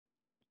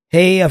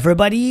Hey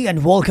everybody,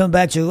 and welcome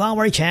back to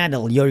our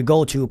channel, your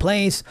go-to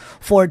place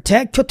for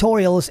tech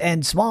tutorials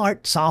and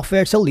smart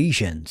software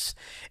solutions.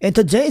 In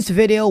today's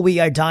video,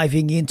 we are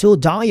diving into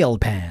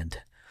Dialpad.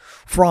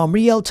 From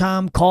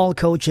real-time call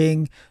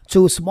coaching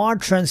to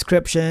smart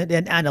transcription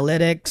and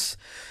analytics,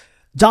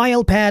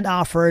 Dialpad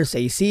offers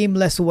a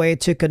seamless way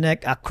to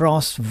connect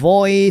across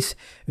voice,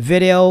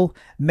 video,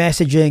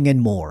 messaging,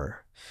 and more.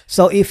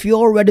 So if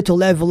you're ready to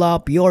level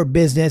up your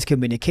business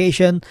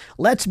communication,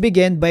 let's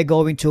begin by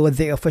going to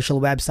the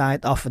official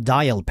website of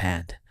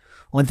Dialpad.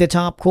 On the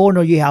top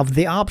corner, you have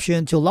the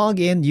option to log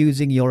in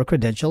using your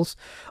credentials,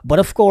 but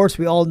of course,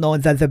 we all know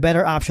that the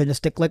better option is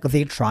to click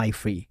the try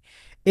free.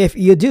 If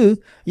you do,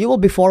 you will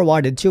be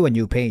forwarded to a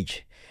new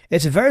page.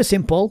 It's very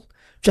simple.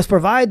 Just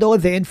provide all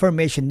the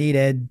information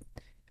needed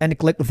and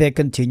click the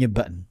continue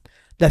button.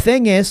 The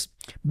thing is,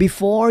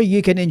 before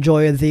you can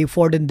enjoy the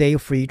 14-day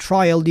free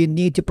trial, you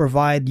need to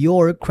provide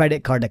your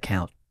credit card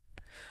account.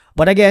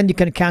 But again, you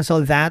can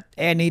cancel that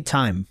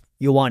anytime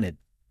you want it.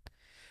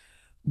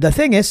 The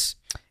thing is,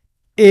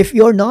 if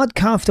you're not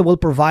comfortable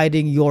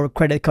providing your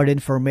credit card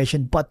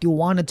information but you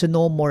wanted to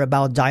know more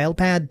about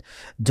Dialpad,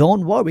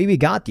 don't worry, we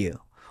got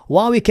you.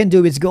 What we can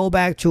do is go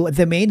back to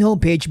the main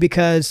homepage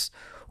because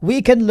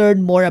we can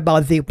learn more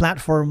about the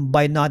platform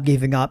by not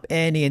giving up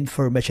any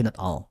information at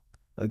all.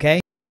 Okay?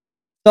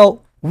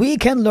 So we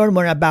can learn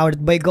more about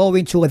it by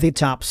going to the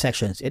top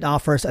sections. It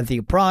offers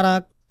the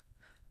product,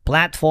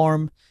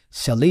 platform,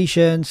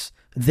 solutions,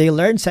 the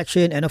learn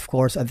section, and of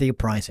course the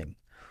pricing.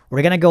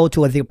 We're going to go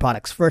to the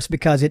products first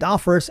because it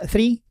offers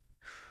three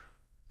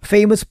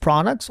famous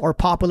products or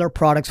popular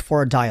products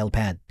for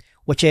Dialpad,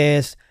 which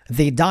is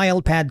the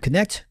Dialpad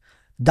Connect,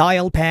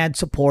 Dialpad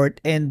Support,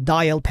 and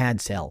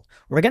Dialpad Sell.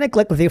 We're going to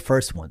click the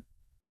first one.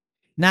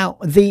 Now,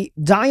 the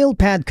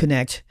Dialpad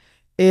Connect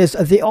is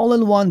the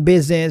all-in-one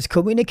business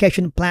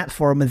communication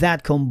platform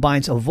that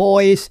combines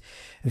voice,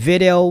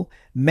 video,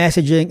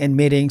 messaging, and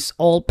meetings,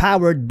 all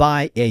powered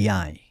by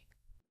AI.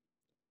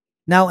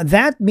 Now,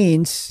 that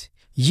means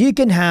you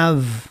can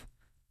have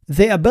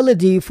the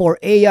ability for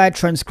AI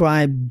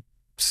transcribe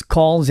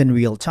calls in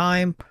real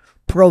time,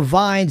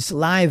 provides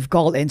live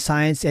call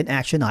insights and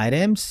action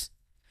items,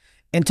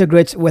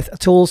 integrates with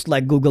tools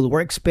like Google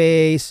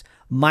Workspace,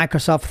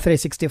 Microsoft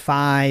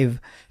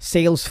 365,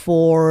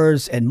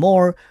 Salesforce, and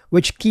more,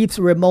 which keeps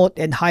remote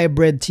and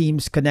hybrid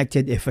teams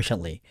connected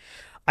efficiently.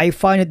 I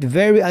find it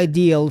very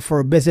ideal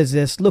for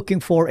businesses looking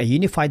for a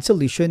unified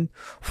solution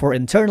for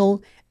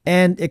internal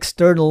and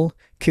external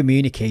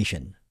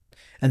communication.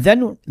 And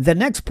then the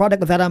next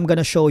product that I'm going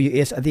to show you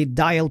is the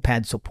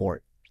Dialpad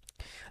Support.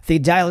 The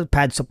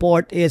Dialpad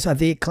Support is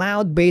the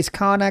cloud-based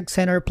contact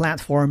center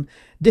platform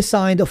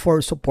designed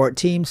for support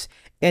teams,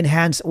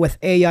 enhanced with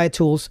AI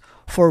tools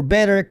for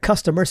better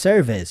customer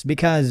service.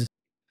 Because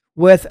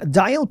with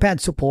Dialpad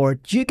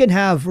Support, you can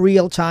have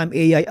real-time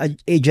AI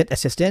agent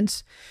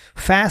assistance,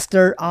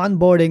 faster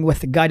onboarding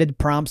with guided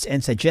prompts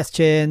and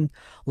suggestion,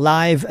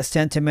 live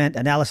sentiment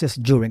analysis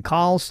during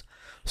calls,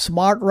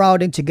 smart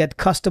routing to get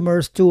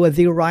customers to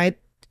the right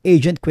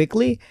agent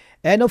quickly,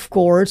 and of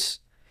course,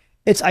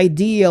 it's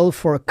ideal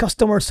for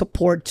customer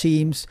support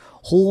teams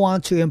who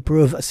want to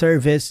improve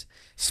service,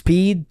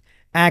 speed,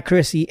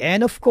 accuracy,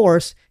 and of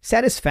course,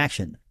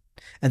 satisfaction.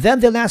 And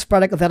then the last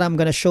product that I'm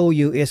going to show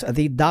you is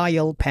the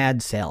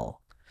Dialpad Sell.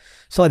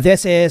 So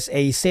this is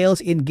a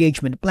sales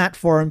engagement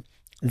platform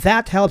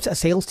that helps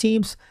sales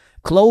teams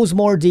close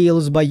more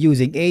deals by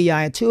using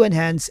AI to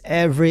enhance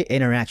every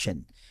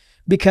interaction.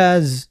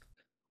 Because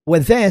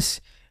with this,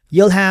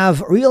 you'll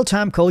have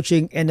real-time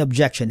coaching and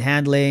objection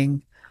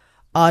handling,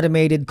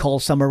 automated call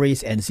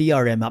summaries and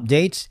CRM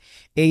updates,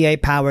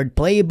 AI-powered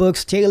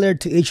playbooks tailored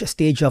to each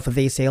stage of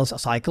the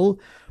sales cycle,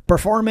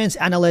 performance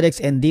analytics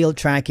and deal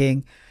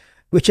tracking,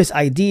 which is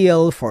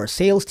ideal for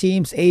sales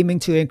teams aiming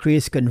to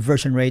increase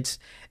conversion rates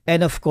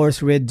and of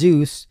course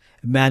reduce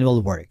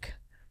manual work.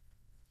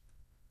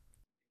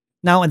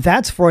 Now, and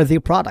that's for the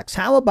products.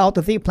 How about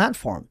the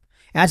platform?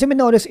 As you may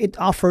notice, it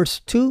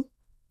offers two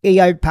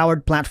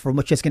AI-powered platform,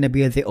 which is going to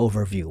be the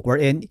overview,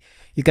 wherein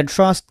you can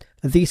trust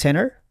the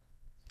center,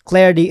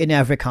 clarity in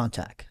every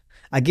contact.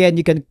 Again,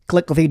 you can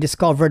click the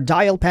Discover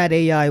Dialpad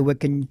AI,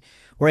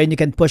 wherein you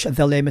can push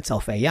the limits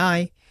of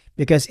AI,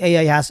 because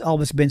AI has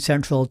always been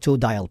central to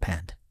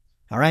Dialpad.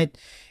 All right?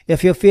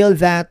 If you feel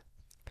that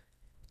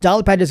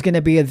Dialpad is going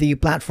to be the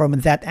platform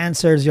that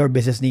answers your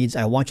business needs,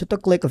 I want you to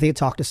click the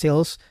Talk to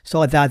Sales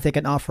so that they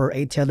can offer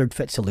a tailored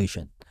fit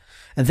solution.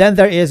 And then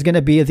there is going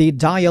to be the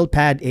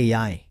Dialpad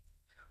AI,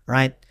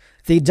 right?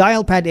 The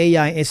Dialpad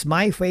AI is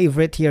my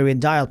favorite here in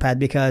Dialpad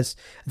because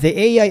the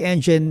AI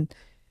engine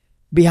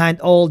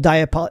behind all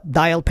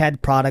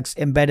Dialpad products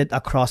embedded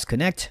across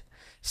Connect,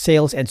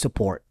 Sales, and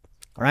Support.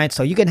 All right,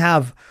 so you can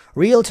have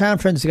real-time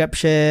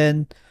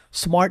transcription,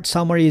 smart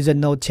summaries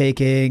and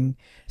note-taking,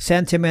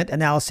 sentiment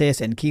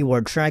analysis and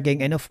keyword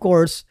tracking, and of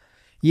course,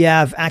 you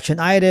have action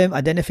item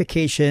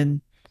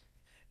identification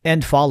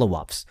and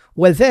follow-ups.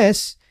 With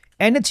this,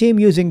 any team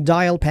using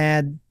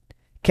Dialpad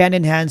can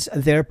enhance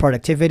their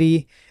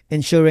productivity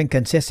ensuring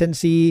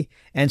consistency,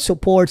 and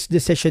supports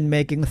decision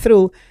making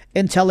through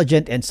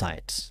intelligent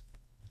insights.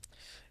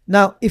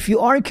 Now, if you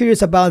are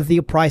curious about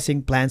the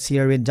pricing plans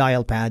here in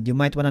Dialpad, you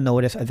might want to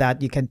notice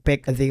that you can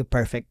pick the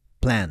perfect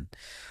plan.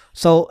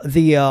 So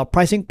the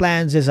pricing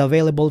plans is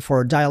available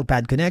for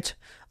Dialpad Connect,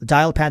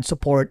 Dialpad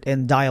Support,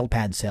 and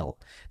Dialpad Sell.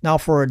 Now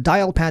for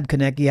Dialpad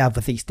Connect, you have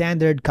the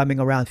standard coming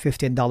around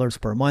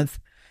 $15 per month,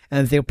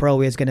 and the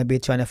Pro is going to be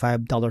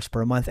 $25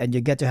 per month, and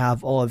you get to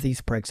have all of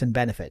these perks and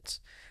benefits.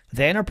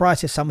 The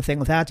Enterprise is something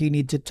that you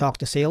need to talk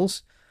to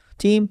sales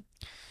team,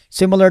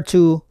 similar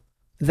to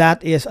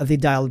that is the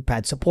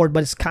Dialpad Support,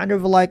 but it's kind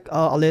of like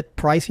a lit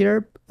price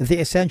here. The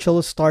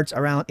Essentials starts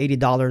around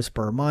 $80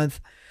 per month.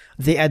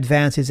 The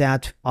Advanced is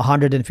at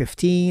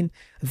 $115.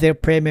 The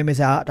Premium is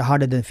at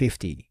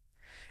 $150.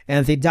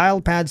 And the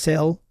Dialpad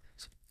Sale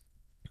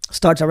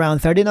starts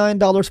around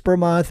 $39 per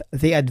month.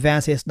 The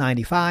Advanced is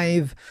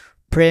 $95.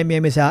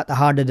 Premium is at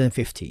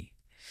 $150.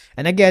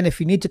 And again,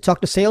 if you need to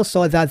talk to sales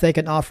so that they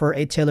can offer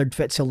a tailored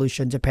fit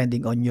solution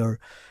depending on your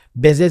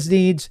business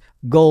needs,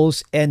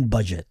 goals, and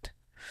budget.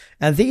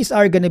 And these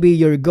are going to be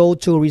your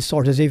go-to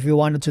resources if you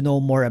wanted to know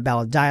more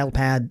about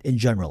Dialpad in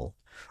general.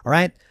 All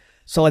right.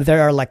 So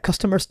there are like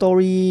customer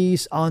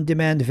stories,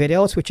 on-demand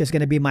videos, which is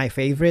going to be my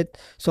favorite.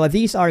 So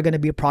these are going to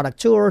be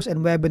product tours and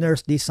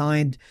webinars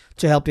designed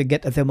to help you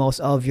get the most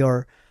of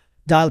your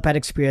Dialpad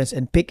experience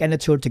and pick any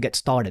tool to get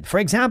started. For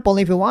example,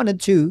 if you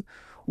wanted to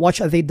watch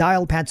the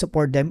Dialpad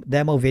support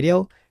demo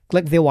video,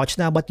 click the watch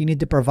now, but you need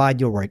to provide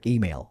your work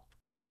email.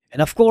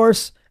 And of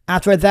course,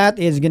 after that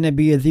is going to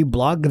be the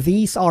blog.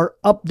 These are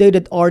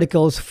updated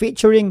articles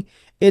featuring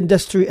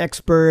industry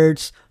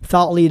experts,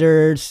 thought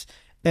leaders,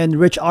 and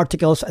rich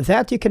articles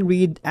that you can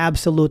read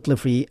absolutely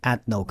free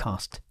at no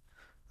cost.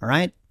 All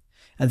right.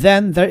 And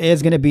then there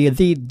is going to be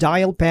the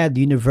Dialpad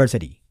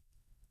University.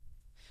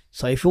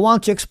 So if you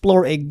want to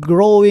explore a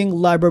growing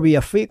library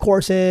of free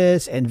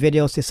courses and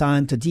videos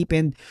designed to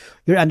deepen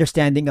your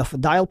understanding of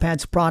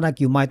Dialpad's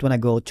product, you might want to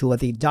go to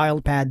the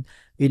Dialpad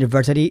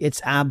University.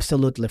 It's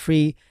absolutely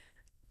free,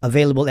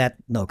 available at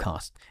no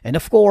cost. And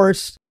of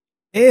course,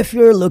 if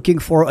you're looking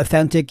for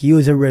authentic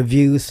user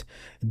reviews,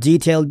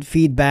 detailed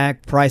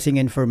feedback, pricing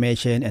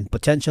information, and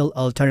potential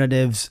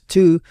alternatives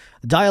to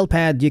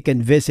Dialpad, you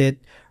can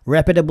visit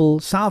reputable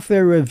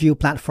software review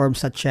platforms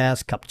such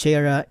as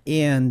Capterra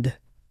and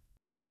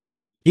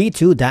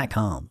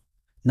G2.com.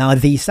 Now,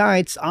 these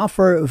sites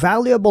offer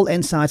valuable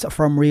insights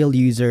from real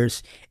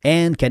users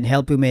and can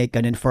help you make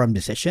an informed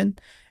decision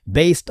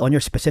based on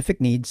your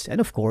specific needs and,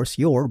 of course,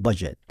 your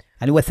budget.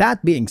 And with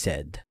that being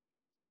said,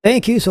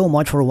 thank you so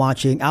much for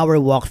watching our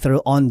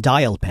walkthrough on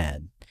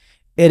Dialpad.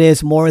 It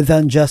is more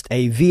than just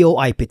a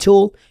VoIP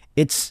tool.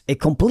 It's a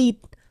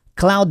complete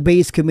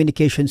cloud-based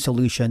communication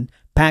solution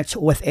packed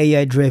with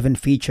AI-driven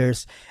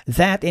features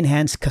that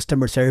enhance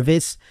customer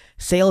service,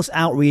 sales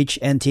outreach,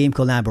 and team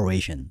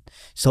collaboration.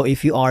 So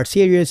if you are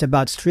serious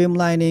about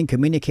streamlining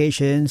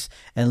communications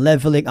and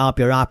leveling up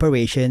your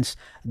operations,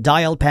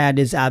 Dialpad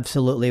is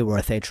absolutely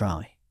worth a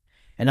try.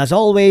 And as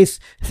always,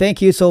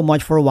 thank you so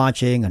much for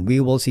watching, and we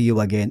will see you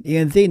again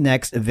in the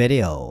next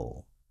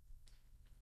video.